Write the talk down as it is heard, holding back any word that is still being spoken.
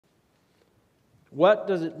What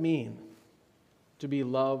does it mean to be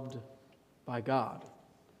loved by God?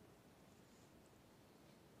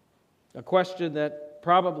 A question that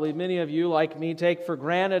probably many of you, like me, take for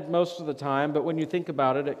granted most of the time, but when you think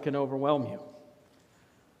about it, it can overwhelm you.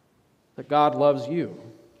 That God loves you.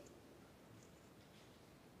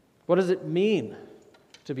 What does it mean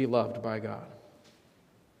to be loved by God?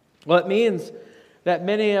 Well, it means that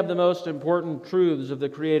many of the most important truths of the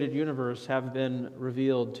created universe have been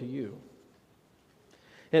revealed to you.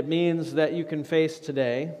 It means that you can face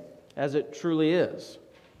today as it truly is,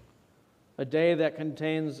 a day that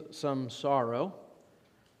contains some sorrow,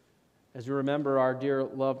 as you remember our dear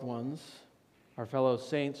loved ones, our fellow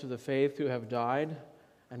saints of the faith who have died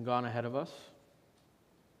and gone ahead of us,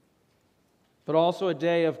 but also a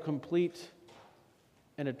day of complete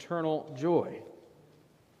and eternal joy,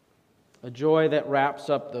 a joy that wraps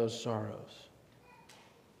up those sorrows.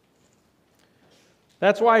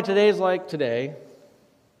 That's why today's like today.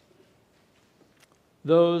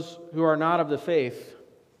 Those who are not of the faith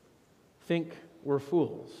think we're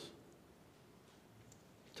fools.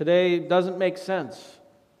 Today doesn't make sense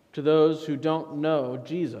to those who don't know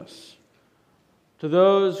Jesus, to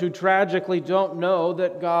those who tragically don't know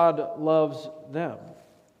that God loves them.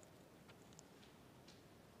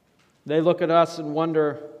 They look at us and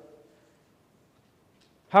wonder,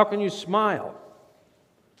 how can you smile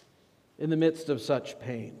in the midst of such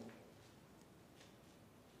pain?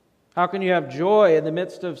 How can you have joy in the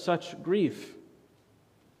midst of such grief?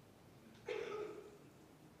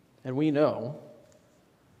 And we know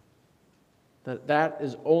that that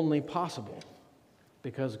is only possible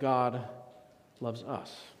because God loves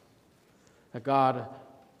us. That God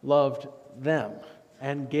loved them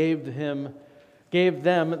and gave them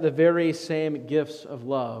the very same gifts of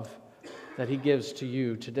love that He gives to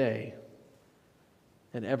you today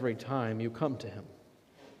and every time you come to Him.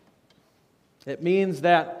 It means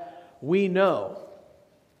that we know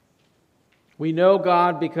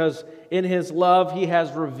God because in His love He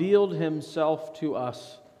has revealed Himself to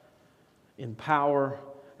us in power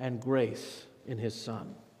and grace in His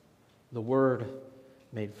Son, the Word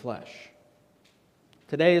made flesh.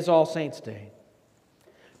 Today is All Saints' Day.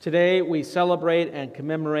 Today we celebrate and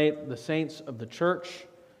commemorate the saints of the Church,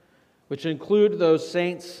 which include those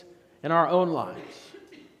saints in our own lives,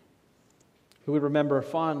 who we remember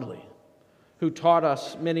fondly, who taught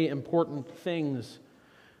us many important things,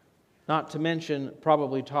 not to mention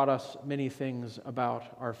probably taught us many things about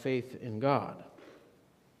our faith in God.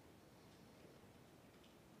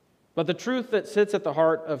 But the truth that sits at the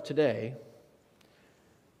heart of today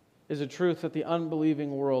is a truth that the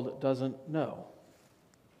unbelieving world doesn't know,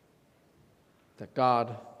 that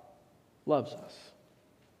God loves us.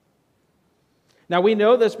 Now we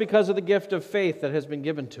know this because of the gift of faith that has been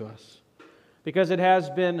given to us, because it has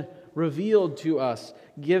been revealed to us,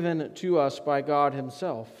 given to us by God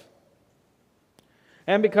Himself.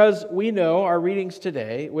 And because we know our readings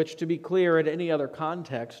today, which to be clear in any other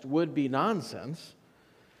context would be nonsense,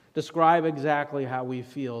 describe exactly how we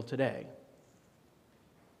feel today.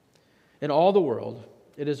 In all the world,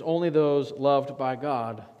 it is only those loved by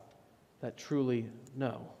God that truly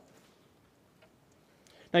know.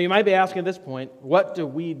 Now you might be asking at this point, what do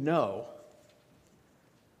we know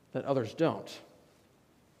that others don't?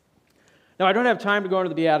 Now, I don't have time to go into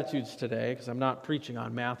the Beatitudes today because I'm not preaching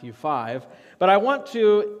on Matthew 5, but I want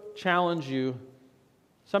to challenge you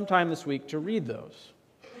sometime this week to read those.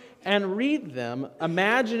 And read them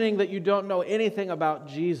imagining that you don't know anything about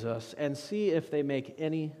Jesus and see if they make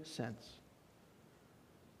any sense.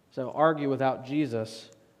 So argue without Jesus,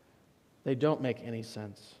 they don't make any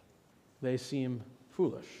sense. They seem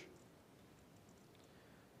foolish.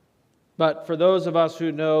 But for those of us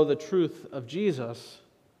who know the truth of Jesus,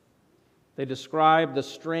 they describe the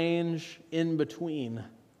strange in-between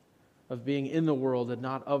of being in the world and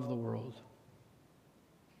not of the world.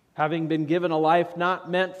 Having been given a life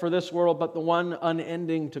not meant for this world, but the one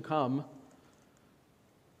unending to come,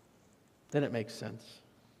 then it makes sense.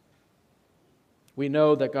 We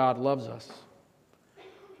know that God loves us.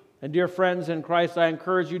 And dear friends in Christ, I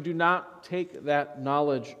encourage you, do not take that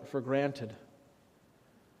knowledge for granted.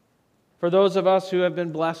 For those of us who have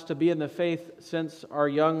been blessed to be in the faith since our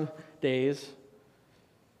young days,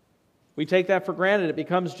 we take that for granted. It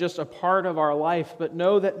becomes just a part of our life, but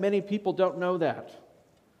know that many people don't know that.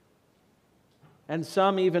 And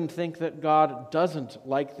some even think that God doesn't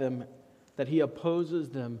like them, that He opposes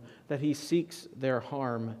them, that He seeks their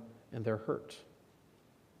harm and their hurt.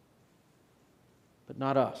 But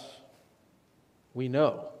not us. We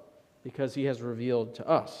know because He has revealed to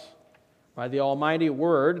us by the Almighty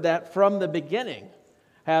Word that from the beginning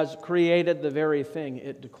has created the very thing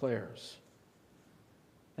it declares.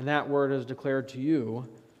 And that word is declared to you,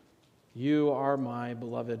 you are my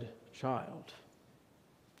beloved child.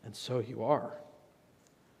 And so you are.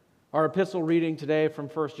 Our epistle reading today from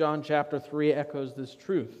 1 John chapter 3 echoes this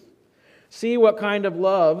truth. See what kind of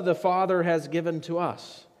love the Father has given to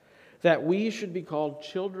us, that we should be called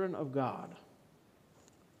children of God.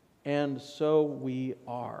 And so we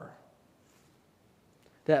are.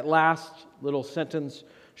 That last little sentence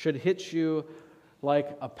should hit you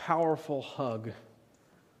like a powerful hug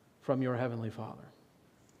from your Heavenly Father.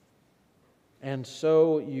 And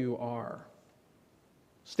so you are.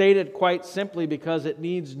 Stated quite simply because it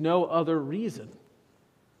needs no other reason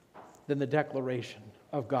than the declaration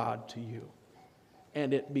of God to you.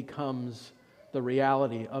 And it becomes the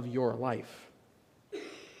reality of your life.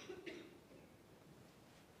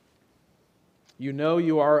 You know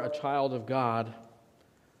you are a child of God.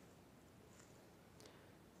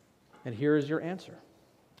 And here is your answer.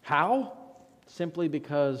 How? Simply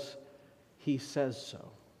because He says so.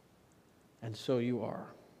 And so you are.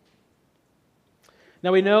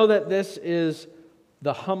 Now we know that this is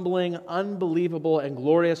the humbling, unbelievable, and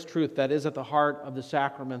glorious truth that is at the heart of the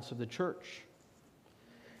sacraments of the church.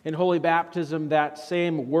 In holy baptism, that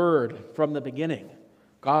same word from the beginning,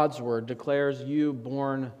 God's word, declares you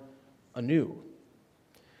born anew.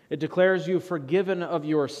 It declares you forgiven of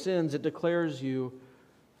your sins. It declares you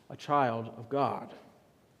a child of God.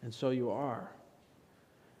 And so you are.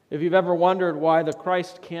 If you've ever wondered why the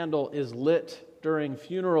Christ candle is lit during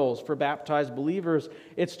funerals for baptized believers,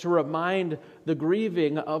 it's to remind the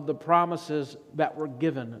grieving of the promises that were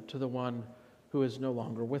given to the one who is no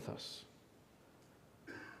longer with us.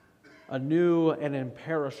 A new and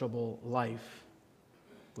imperishable life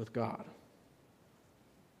with God.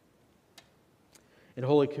 In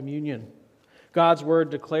Holy Communion, God's Word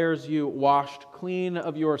declares you washed clean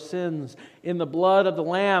of your sins in the blood of the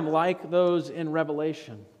Lamb, like those in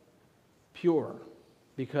Revelation, pure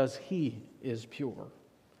because He is pure.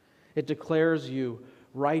 It declares you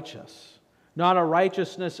righteous, not a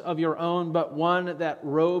righteousness of your own, but one that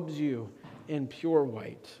robes you in pure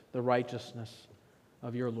white, the righteousness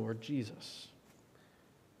of your Lord Jesus.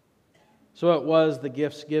 So it was the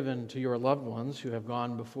gifts given to your loved ones who have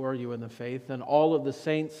gone before you in the faith and all of the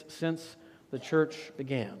saints since the church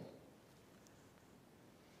began.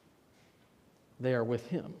 They are with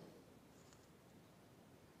Him,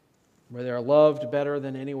 where they are loved better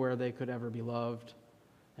than anywhere they could ever be loved,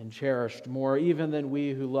 and cherished more even than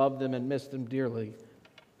we who love them and miss them dearly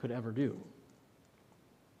could ever do.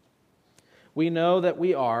 We know that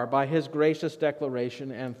we are, by His gracious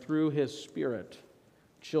declaration and through His Spirit,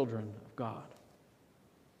 children of God.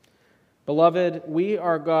 Beloved, we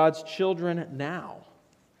are God's children now,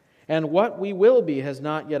 and what we will be has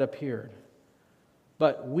not yet appeared.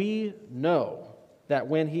 But we know that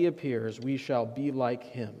when He appears, we shall be like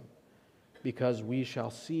Him, because we shall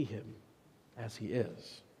see Him as He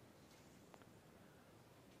is.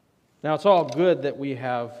 Now, it's all good that we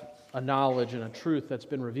have a knowledge and a truth that's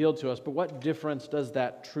been revealed to us, but what difference does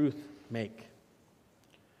that truth make?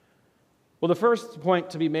 Well, the first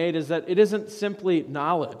point to be made is that it isn't simply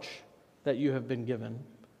knowledge that you have been given.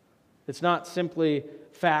 It's not simply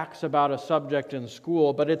facts about a subject in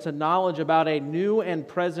school, but it's a knowledge about a new and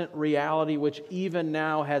present reality which even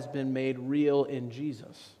now has been made real in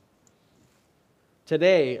Jesus.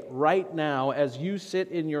 Today, right now, as you sit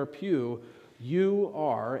in your pew, you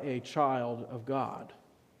are a child of God.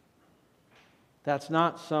 That's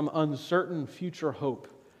not some uncertain future hope.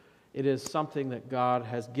 It is something that God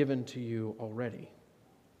has given to you already.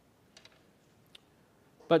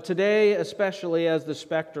 But today, especially as the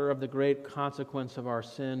specter of the great consequence of our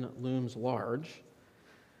sin looms large,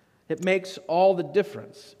 it makes all the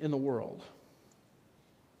difference in the world.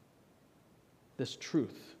 This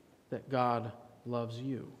truth that God loves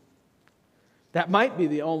you. That might be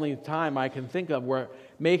the only time I can think of where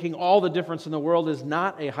making all the difference in the world is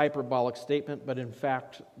not a hyperbolic statement, but in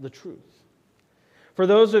fact the truth. For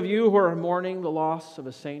those of you who are mourning the loss of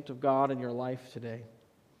a saint of God in your life today,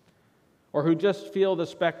 or who just feel the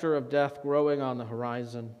specter of death growing on the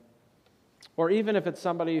horizon, or even if it's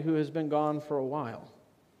somebody who has been gone for a while,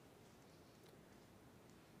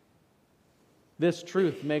 this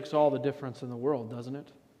truth makes all the difference in the world, doesn't it?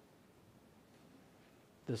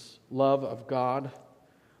 This love of God,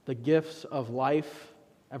 the gifts of life,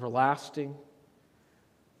 everlasting,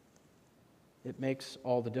 it makes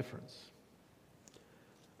all the difference.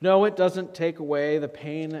 No, it doesn't take away the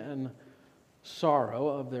pain and sorrow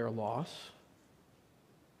of their loss,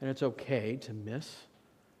 and it's okay to miss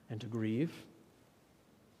and to grieve.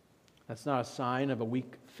 That's not a sign of a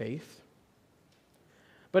weak faith.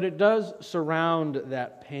 But it does surround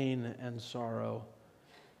that pain and sorrow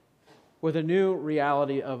with a new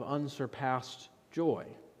reality of unsurpassed joy.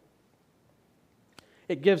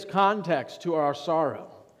 It gives context to our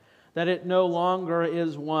sorrow, that it no longer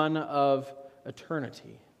is one of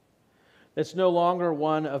eternity. It's no longer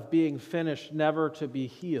one of being finished, never to be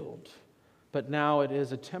healed, but now it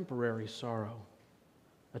is a temporary sorrow,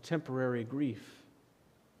 a temporary grief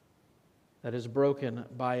that is broken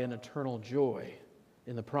by an eternal joy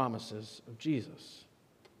in the promises of Jesus.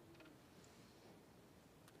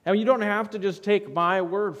 And you don't have to just take my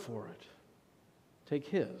word for it. Take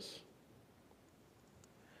His.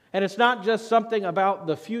 And it's not just something about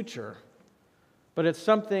the future, but it's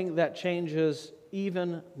something that changes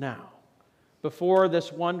even now, before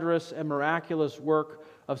this wondrous and miraculous work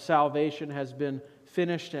of salvation has been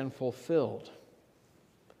finished and fulfilled.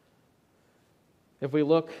 If we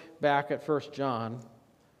look back at 1 John,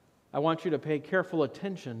 I want you to pay careful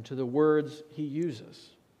attention to the words he uses.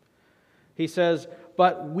 He says,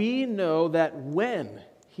 "But we know that when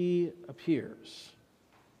He appears."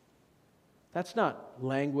 That's not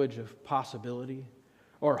language of possibility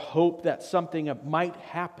or hope that something might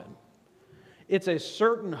happen. It's a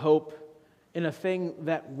certain hope in a thing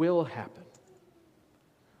that will happen.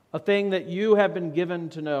 A thing that you have been given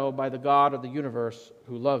to know by the God of the universe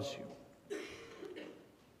who loves you.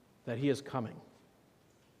 That He is coming.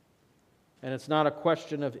 And it's not a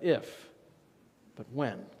question of if, but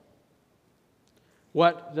when.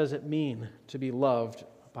 What does it mean to be loved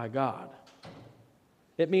by God?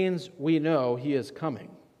 It means we know He is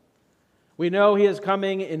coming. We know He is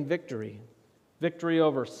coming in victory. Victory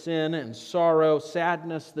over sin and sorrow,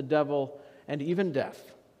 sadness, the devil, and even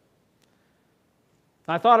death.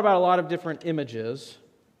 I thought about a lot of different images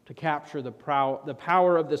to capture the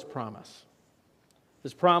power of this promise.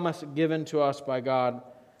 This promise given to us by God.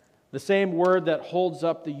 The same word that holds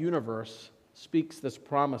up the universe speaks this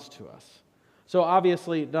promise to us. So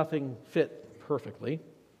obviously nothing fit perfectly,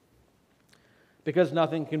 because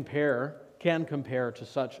nothing can compare to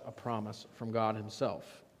such a promise from God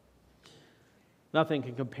Himself. Nothing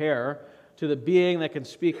can compare to the being that can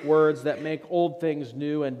speak words that make old things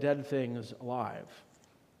new and dead things alive.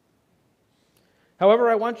 However,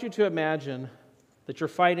 I want you to imagine that you're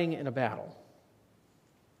fighting in a battle.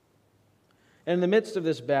 And in the midst of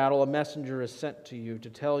this battle, a messenger is sent to you to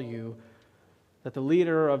tell you that the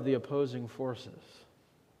leader of the opposing forces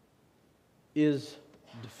is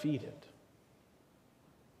defeated.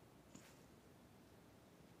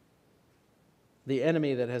 The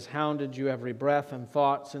enemy that has hounded you every breath and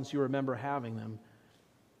thought since you remember having them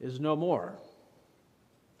is no more.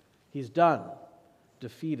 He's done,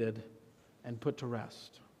 defeated, and put to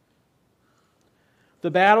rest. The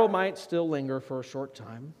battle might still linger for a short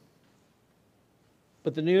time,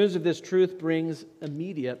 but the news of this truth brings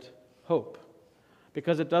immediate hope,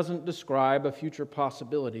 because it doesn't describe a future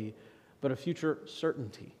possibility, but a future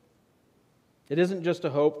certainty. It isn't just a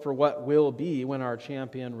hope for what will be when our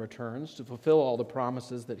champion returns to fulfill all the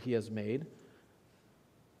promises that He has made,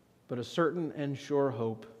 but a certain and sure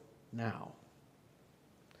hope now.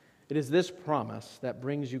 It is this promise that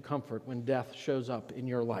brings you comfort when death shows up in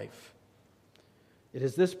your life. It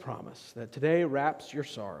is this promise that today wraps your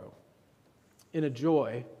sorrow in a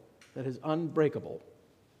joy that is unbreakable.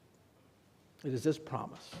 It is this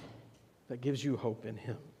promise that gives you hope in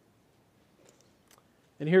Him.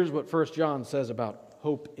 And here's what 1 John says about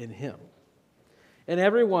hope in Him. And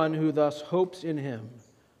everyone who thus hopes in Him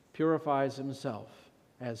purifies himself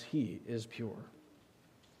as He is pure.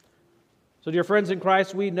 So, dear friends in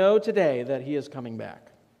Christ, we know today that He is coming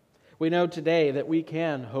back. We know today that we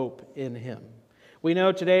can hope in Him. We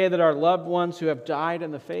know today that our loved ones who have died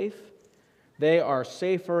in the faith, they are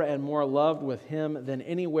safer and more loved with Him than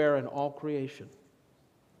anywhere in all creation.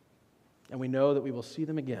 And we know that we will see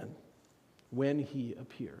them again when He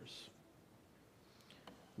appears.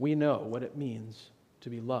 We know what it means to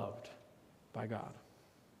be loved by God.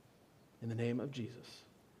 In the name of Jesus,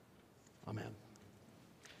 amen.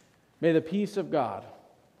 May the peace of God,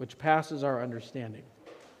 which passes our understanding,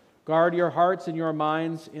 guard your hearts and your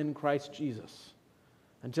minds in Christ Jesus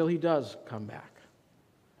until He does come back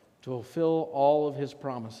to fulfill all of His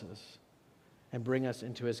promises and bring us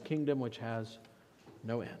into His kingdom, which has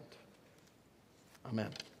no end.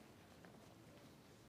 Amen.